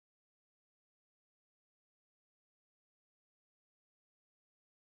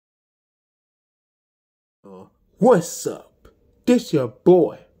What's up? This your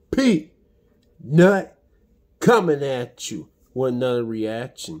boy, P Nut, coming at you with another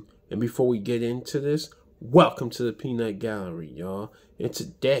reaction. And before we get into this, welcome to the Peanut Gallery, y'all. And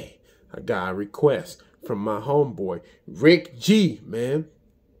today, I got a request from my homeboy, Rick G, man.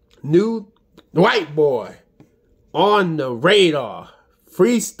 New Whiiteboy on the radar.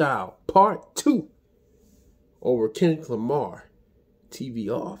 Freestyle Part 2 over Kendrick Lamar. TV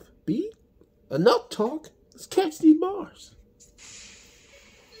off. Beat? Enough talk. Let's catch these bars.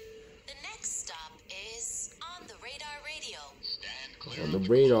 The next stop is on the radar radio. On the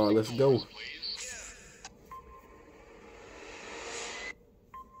radar, let's go.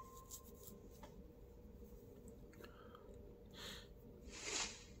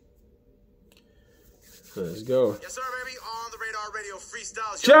 Let's go. Yes, sir, baby. On the radar radio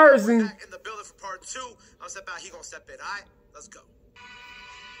freestyles. Jersey. Back in the building for part 2. I'll step out. He gonna step in. All right, let's go.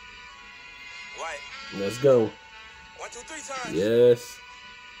 What? Let's go. 1, 2, 3 times. Yes,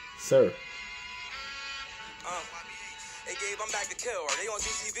 sir. Hey, Gabe, I'm back to kill. Are they on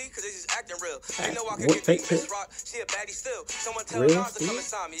GTV? Because they just acting real. They know I can What? get Miss Rock. She a baddie still. Someone tell Real? Nas to come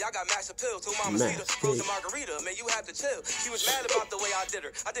inside me. I got max appeal. Told Mama Max Cedar, frozen margarita. Man, you have to chill. She was mad about the way I did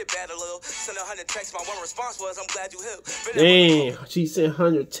her. I did bad a little. Sent 100 texts. My one response was, I'm glad you healed. Damn, she sent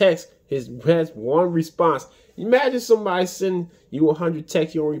 100 texts. His best one response. Imagine somebody sending you 100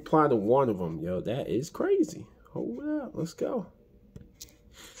 texts. You don't reply to one of them. Yo, that is crazy. Hold up. Let's go.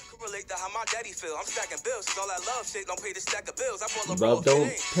 Relate to how my daddy feel. I'm stacking bills, cause all that love shit don't pay the stack of bills. I bought Love don't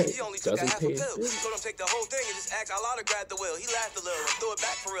pay. He only took a half a Doesn't pill. pay. Told him take the whole thing and just ask I'll autograph the will. He laughed a little and threw it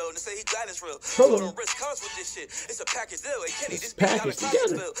back for real and say he glad it's real. Hold Told on. him risk comes with this shit. It's a package deal. Hey Kenny, It's this beat got a packaged classic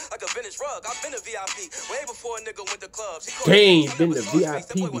together. bill. Like a vintage rug. I've been a VIP way before a nigga went to clubs. Dang, been to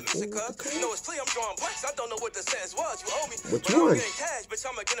VIP before. You know it's plea, I'm drawing blanks. I don't know what the sentence was. You owe me. Which But I'm one? getting cash, bitch.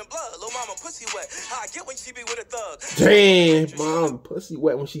 I'm getting blood. Lil' mama pussy wet. How I get when she be with a thug. Damn, mom, pussy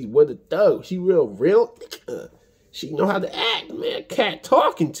wet when she's with a thug. She real. She know how to act, man. Cat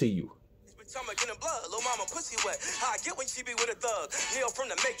talking to you. I'm getting blood, little mama pussy wet. How I get when she be with a thug. Neo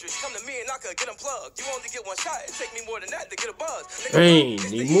from the Matrix, come to me and I could get him plugged. You only get one shot, it take me more than that to get a buzz. Dang,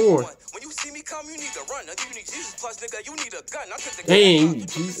 need more. When you see me come, you need to run. You need Jesus plus, nigga, you need a gun. I took the Dang, gun.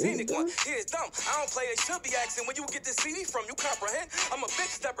 Jesus. Here's dumb. I don't play, it should be asking where you get this CD from. You comprehend? I'm a big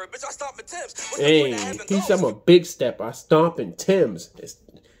stepper, bitch. I stomp in Tim's. Dang, he said I'm a big step. I stomp in Tim's.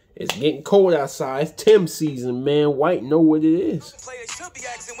 It's getting cold outside. It's Tim season, man. White know what it is. Play, it should be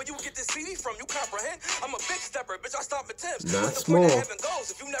asking where you get this CD from. You comprehend? I'm a big stepper, bitch. I stomp in Tim's. Not small.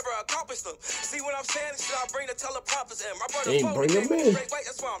 Goals if you never accomplished them. See what I'm saying? Should I bring the teleprompters in? My brother Bring them in. White,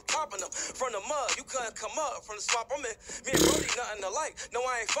 that's why I'm topping them. From the mud, you couldn't come up. From the swamp, I'm in. Me and Brody, nothing alike. No,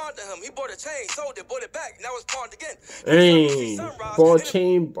 I ain't fond of him. He bought a chain, sold it, bought it back. Now it's pawned again. Dang, bought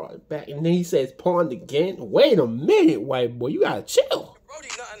chain, brought it back, and then he says pawned again. Wait a minute, white boy, you gotta chill. Brody,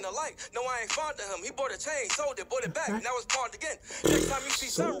 nothing alike. No, I ain't fond of him. He bought a chain, sold it, bought it back. Now it's pawned again. Next time you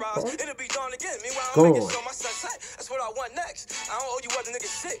see sunrise, it'll be dawn again. Meanwhile, I'm making sure my sunset. That's what I want next. I don't owe you other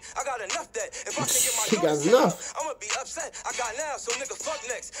niggas shit. I got enough that. If I can get my enough. I'ma be upset. I got now, so nigga fuck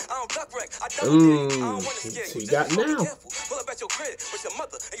next. I don't duck wreck. I double did. I don't wanna scare you. So you got now. Pull up at your crib with your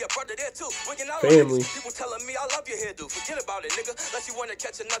mother and your brother there too. Family. People telling me I love your hairdo. Forget about it, nigga. Unless you wanna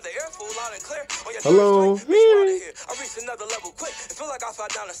catch another airful loud and clear. On your hello. I reached another level quick. It feel like I fell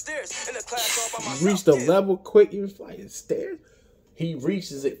down the stairs in the class all by myself. He reached a level quick. He was flying stairs. He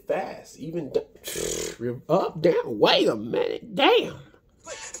reaches it fast. Even up, down. Wait a minute. Damn.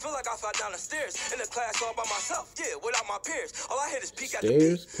 It feel like I fell down the stairs in the class all by myself, yeah, without my peers. All I hear is peek at the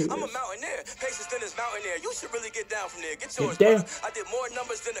peak. I'm a mountaineer, patience than this mountaineer. You should really get down from there. Get yours, brother. I did more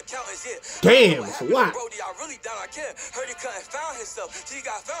numbers than accountants, yeah. Damn, it's a lot. Brody, I really down, I care. Heard he couldn't found himself. He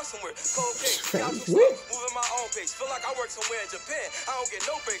got found somewhere. Cold case. Moving my own pace. Feel like I work somewhere in Japan. I don't get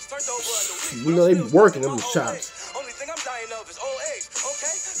no breaks. Turned over in the week. You know they be working them shops. Only thing I'm dying of is old age.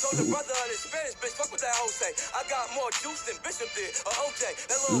 Okay, so the brother of the Spanish bitch, fuck what that hoe say. I got more juice than Bishop did, or OJ.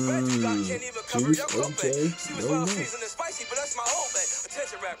 That little red you got can't even cover your copay. She was well seasoned and spicy, but that's my old bay.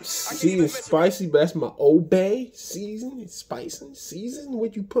 Attention rapper. She is spicy, but that's my Old Bay. Season, it's spicy. Season,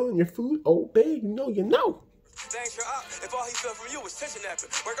 what you put on your food? Old Bay, you know. Thanks for out. If all he felt from you was tension after.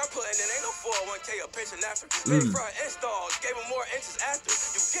 Work I'm putting in ain't no 401k or pension after. Paid for her installs, gave him more inches after.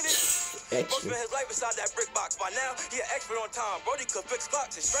 You get it? Most spent his life inside that brick box. By now, he an expert on time. Brody could fix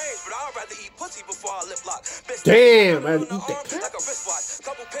clocks. It's strange, but I'd rather eat pussy before I lip lock. Bitch, damn, I eat the like a wristwatch.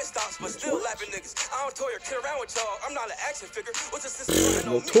 Couple pit stops, but still laughing niggas. I don't toy or kid around with y'all. I'm not an action figure. What's the system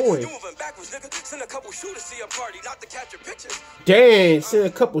running on me? You moving backwards, nigga. Send a couple shooters to your party, not to capture pictures. Damn, send a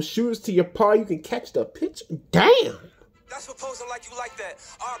couple shooters to your party. You can catch the picture. Damn. That's proposing like you like that.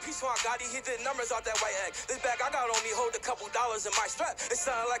 RP Swan Gotti, he did numbers out that white egg. This bag I got on me hold a couple dollars in my strap. It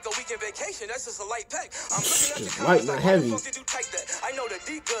sounded like a weekend vacation. That's just a light pack. I'm looking at your light, comments not like, heavy. why the fuck did you take that? I know the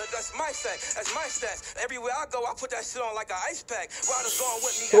D good, that's my set. That's my stats. Everywhere I go, I put that shit on like an ice pack. Riders going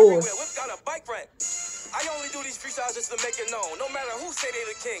with me everywhere. Whip got a bike rack. I only do these freestyles just to make it known. No matter who say they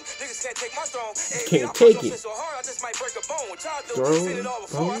the king, niggas can't take my throne. Can't take it. So hard, I just might break a bone. What y'all do? Seen it all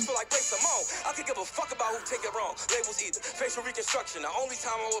before. I feel like Ray Simone. I could give a fuck about who take it wrong. Labels either. Facial reconstruction. The only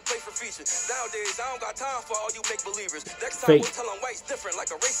time I will play for features. Nowadays, I don't got time for all you make believers. Next time we'll tell them white's different, like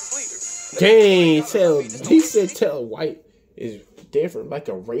a racist leader. Dang, he said tell white is different, like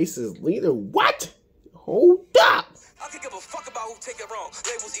a racist leader. What? Hold up. I could give a fuck about who take it wrong.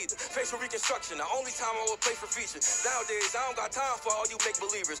 Labels either. Facial reconstruction. The only time I will play for features. Nowadays, I don't got time for all you make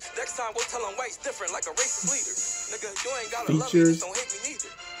believers. Next time we'll tell them white's different, like a racist leader. Nigga, you ain't gotta love me, just don't hate me neither.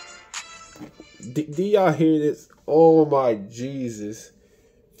 Do y'all hear this? Oh my Jesus.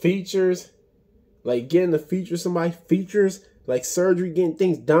 Features. Like getting to feature somebody. Features. Like surgery, getting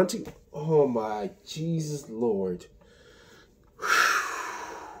things done to you. Oh my Jesus Lord.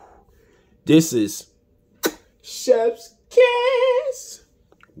 This is Chef's Kiss.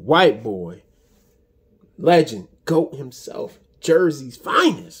 Whiiteboy. Legend. GOAT himself. Jersey's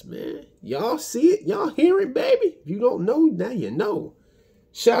finest, man. Y'all see it? Y'all hear it, baby? If you don't know, now you know.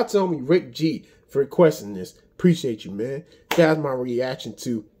 Shout out to homie Rick G for requesting this. Appreciate you, man. That's my reaction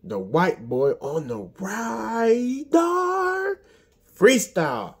to the Whiiteboy on the Radar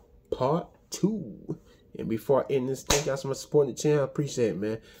Freestyle Part 2. And before I end this, thank y'all so much for supporting the channel. I appreciate it,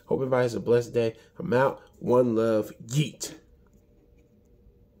 man. Hope everybody has a blessed day. I'm out. One love. Yeet.